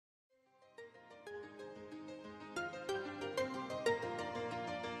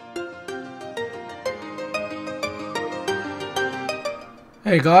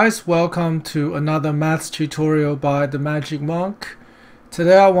Hey guys, welcome to another maths tutorial by the Magic Monk.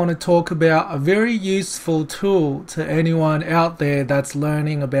 Today I want to talk about a very useful tool to anyone out there that's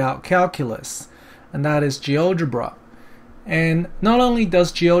learning about calculus, and that is Geogebra. And not only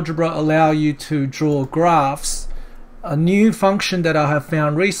does Geogebra allow you to draw graphs, a new function that I have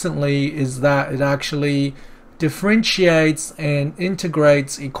found recently is that it actually differentiates and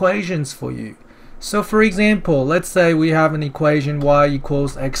integrates equations for you. So for example, let's say we have an equation y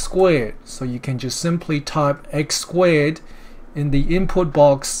equals x squared. So you can just simply type x squared in the input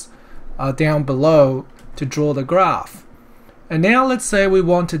box down below to draw the graph. And now let's say we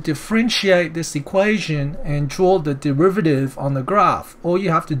want to differentiate this equation and draw the derivative on the graph. All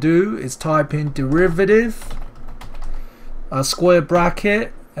you have to do is type in derivative, a square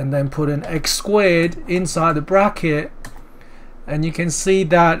bracket, and then put an x squared inside the bracket. And you can see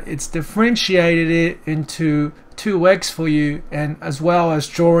that it's differentiated it into 2x for you, and as well as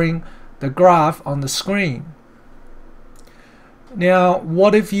drawing the graph on the screen. Now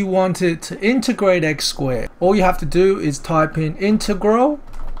what if you wanted to integrate x squared? All you have to do is type in integral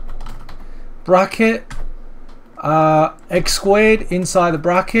bracket x squared inside the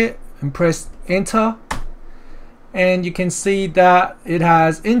bracket and press enter, and you can see that it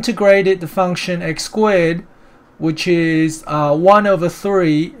has integrated the function x squared, which is 1 over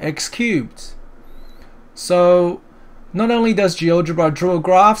 3 x cubed. So not only does Geogebra draw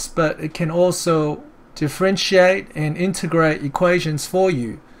graphs, but it can also differentiate and integrate equations for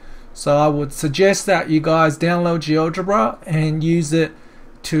you. So I would suggest that you guys download Geogebra and use it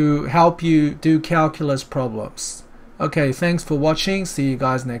to help you do calculus problems. Okay, thanks for watching. See you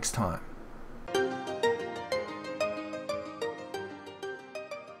guys next time.